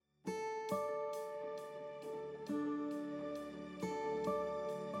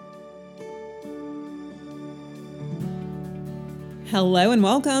Hello and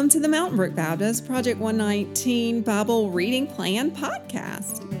welcome to the Mountain Brook Baptist Project 119 Bible Reading Plan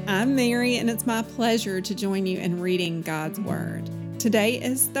podcast. I'm Mary and it's my pleasure to join you in reading God's Word. Today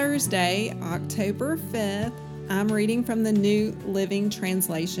is Thursday, October 5th. I'm reading from the New Living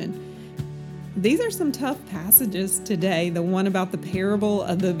Translation. These are some tough passages today. The one about the parable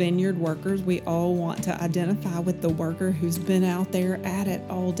of the vineyard workers. We all want to identify with the worker who's been out there at it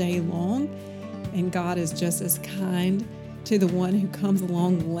all day long, and God is just as kind to the one who comes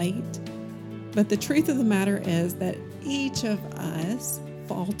along late. But the truth of the matter is that each of us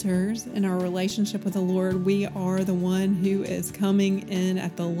falters in our relationship with the Lord. We are the one who is coming in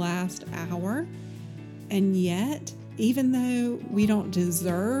at the last hour. And yet, even though we don't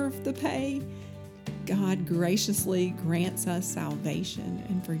deserve the pay, God graciously grants us salvation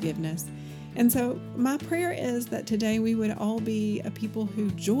and forgiveness. And so my prayer is that today we would all be a people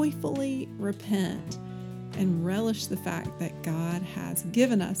who joyfully repent and relish the fact that God has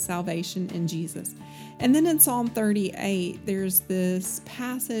given us salvation in Jesus. And then in Psalm 38, there's this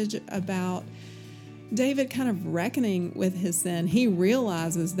passage about David kind of reckoning with his sin. He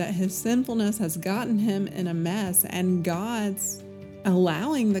realizes that his sinfulness has gotten him in a mess, and God's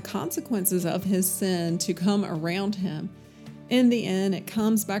allowing the consequences of his sin to come around him. In the end, it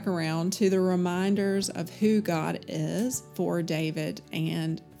comes back around to the reminders of who God is for David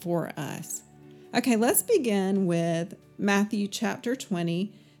and for us. Okay, let's begin with Matthew chapter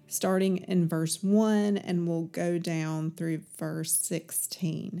 20, starting in verse 1, and we'll go down through verse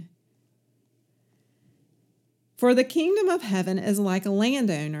 16. For the kingdom of heaven is like a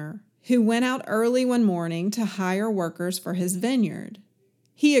landowner who went out early one morning to hire workers for his vineyard.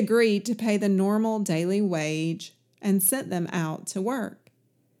 He agreed to pay the normal daily wage and sent them out to work.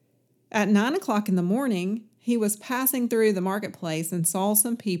 At 9 o'clock in the morning, he was passing through the marketplace and saw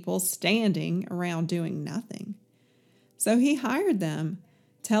some people standing around doing nothing. So he hired them,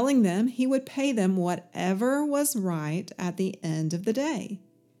 telling them he would pay them whatever was right at the end of the day.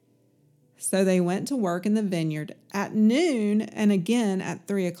 So they went to work in the vineyard. At noon and again at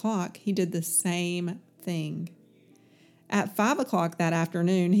 3 o'clock, he did the same thing. At 5 o'clock that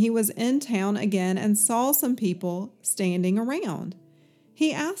afternoon, he was in town again and saw some people standing around.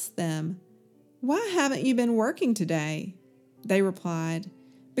 He asked them, "Why haven't you been working today?" They replied,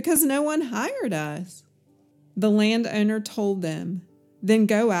 "Because no one hired us." The landowner told them, "Then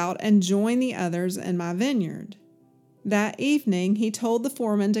go out and join the others in my vineyard." That evening, he told the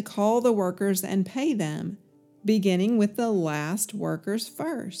foreman to call the workers and pay them, beginning with the last workers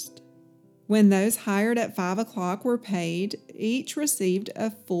first. When those hired at 5 o'clock were paid, each received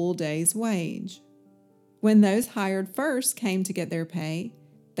a full day's wage. When those hired first came to get their pay,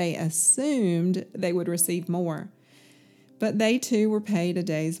 they assumed they would receive more, but they too were paid a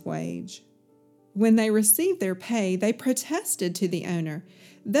day's wage. When they received their pay, they protested to the owner,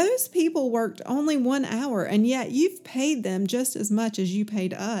 "Those people worked only 1 hour, and yet you've paid them just as much as you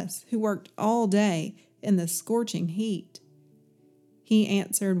paid us, who worked all day in the scorching heat." He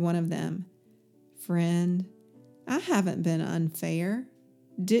answered one of them, "Friend, I haven't been unfair.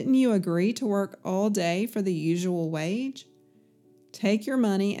 Didn't you agree to work all day for the usual wage? Take your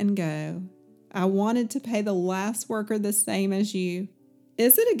money and go. I wanted to pay the last worker the same as you.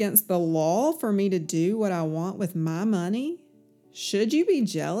 Is it against the law for me to do what I want with my money? Should you be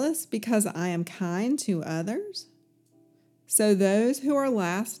jealous because I am kind to others?" So those who are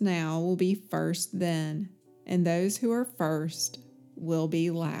last now will be first then, and those who are first will be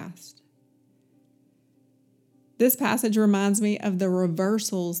last. This passage reminds me of the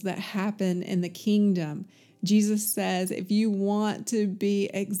reversals that happen in the kingdom. Jesus says, if you want to be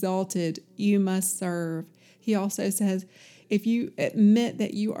exalted, you must serve. He also says, if you admit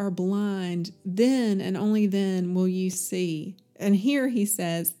that you are blind, then and only then will you see. And here he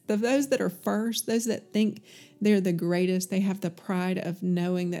says, those that are first, those that think they're the greatest, they have the pride of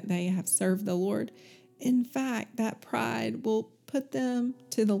knowing that they have served the Lord. In fact, that pride will put them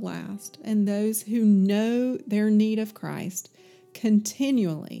to the last. And those who know their need of Christ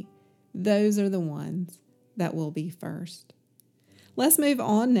continually, those are the ones that will be first. Let's move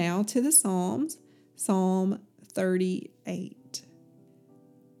on now to the Psalms. Psalm 38.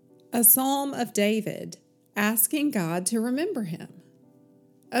 A psalm of David, asking God to remember him.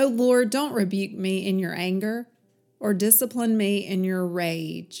 "O Lord, don't rebuke me in your anger, or discipline me in your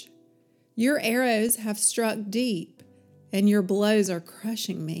rage. Your arrows have struck deep, and your blows are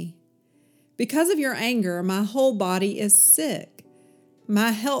crushing me. Because of your anger, my whole body is sick.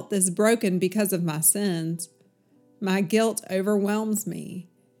 My health is broken because of my sins. My guilt overwhelms me.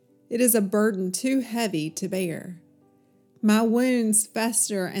 It is a burden too heavy to bear. My wounds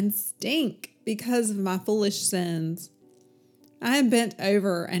fester and stink because of my foolish sins. I am bent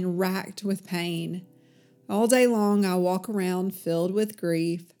over and racked with pain. All day long I walk around filled with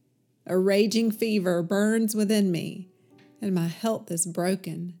grief. A raging fever burns within me, and my health is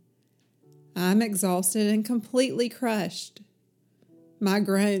broken. I'm exhausted and completely crushed. My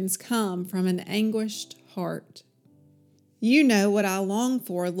groans come from an anguished heart. You know what I long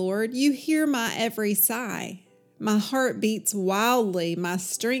for, Lord. You hear my every sigh. My heart beats wildly, my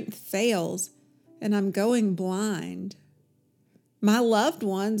strength fails, and I'm going blind. My loved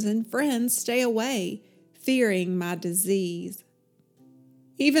ones and friends stay away, fearing my disease.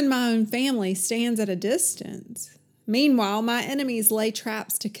 Even my own family stands at a distance. Meanwhile, my enemies lay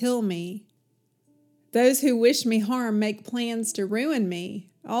traps to kill me. Those who wish me harm make plans to ruin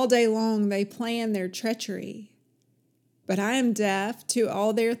me. All day long they plan their treachery. But I am deaf to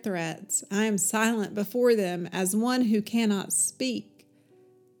all their threats. I am silent before them as one who cannot speak.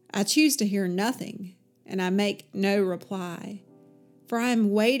 I choose to hear nothing, and I make no reply. For I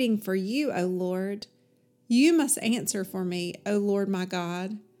am waiting for you, O Lord. You must answer for me, O Lord my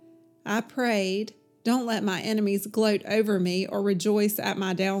God. I prayed, don't let my enemies gloat over me or rejoice at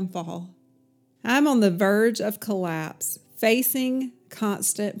my downfall. I'm on the verge of collapse, facing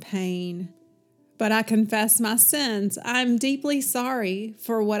constant pain. But I confess my sins. I'm deeply sorry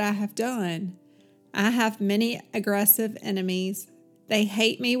for what I have done. I have many aggressive enemies. They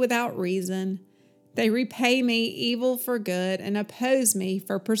hate me without reason. They repay me evil for good and oppose me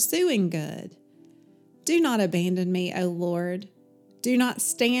for pursuing good. Do not abandon me, O Lord. Do not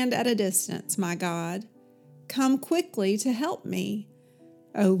stand at a distance, my God. Come quickly to help me,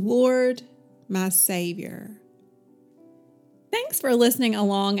 O Lord, my Savior. Thanks for listening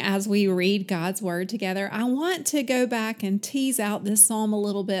along as we read God's Word together. I want to go back and tease out this psalm a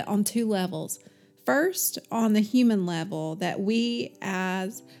little bit on two levels. First, on the human level, that we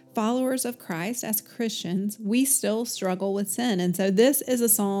as followers of Christ, as Christians, we still struggle with sin. And so this is a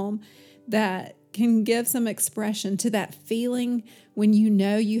psalm that can give some expression to that feeling when you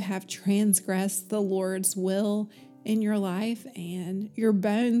know you have transgressed the Lord's will in your life and your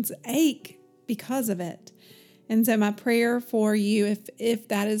bones ache because of it. And so my prayer for you, if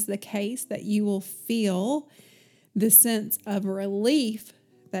that is the case, that you will feel the sense of relief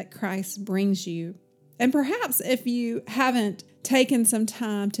that Christ brings you. And perhaps if you haven't taken some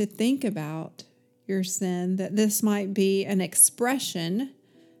time to think about your sin, that this might be an expression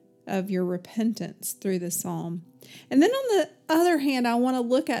of your repentance through the psalm. And then on the other hand, I want to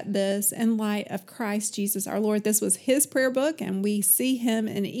look at this in light of Christ Jesus our Lord. This was his prayer book, and we see him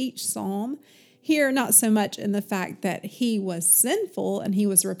in each psalm. Here, not so much in the fact that he was sinful and he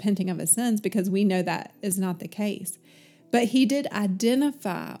was repenting of his sins, because we know that is not the case. But he did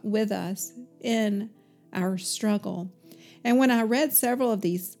identify with us in our struggle. And when I read several of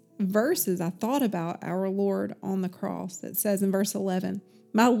these verses, I thought about our Lord on the cross. It says in verse 11,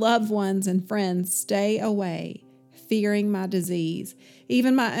 my loved ones and friends stay away, fearing my disease.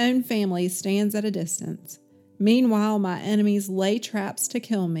 Even my own family stands at a distance. Meanwhile, my enemies lay traps to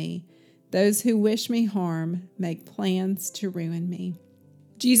kill me. Those who wish me harm make plans to ruin me.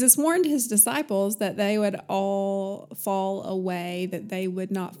 Jesus warned his disciples that they would all fall away, that they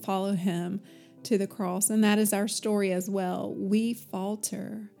would not follow him to the cross. And that is our story as well. We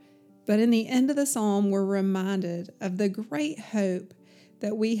falter. But in the end of the psalm, we're reminded of the great hope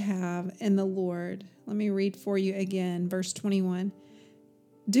that we have in the Lord. Let me read for you again, verse 21.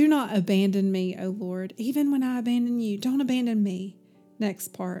 Do not abandon me, O Lord, even when I abandon you. Don't abandon me. Next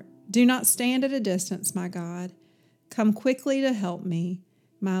part. Do not stand at a distance, my God. Come quickly to help me,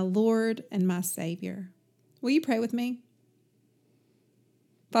 my Lord and my Savior. Will you pray with me?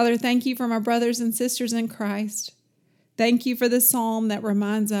 Father, thank you for my brothers and sisters in Christ. Thank you for the psalm that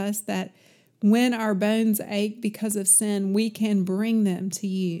reminds us that when our bones ache because of sin, we can bring them to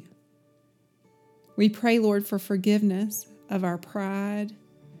you. We pray, Lord, for forgiveness of our pride,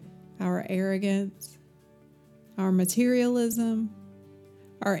 our arrogance, our materialism,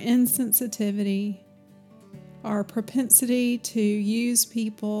 our insensitivity, our propensity to use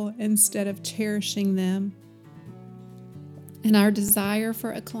people instead of cherishing them, and our desire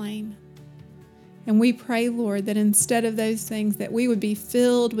for acclaim. And we pray, Lord, that instead of those things, that we would be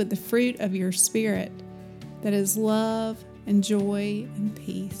filled with the fruit of your Spirit, that is love and joy and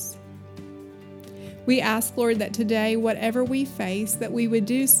peace. We ask, Lord, that today, whatever we face, that we would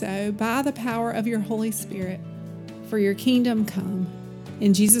do so by the power of your Holy Spirit, for your kingdom come.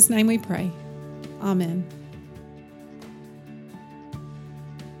 In Jesus' name we pray. Amen.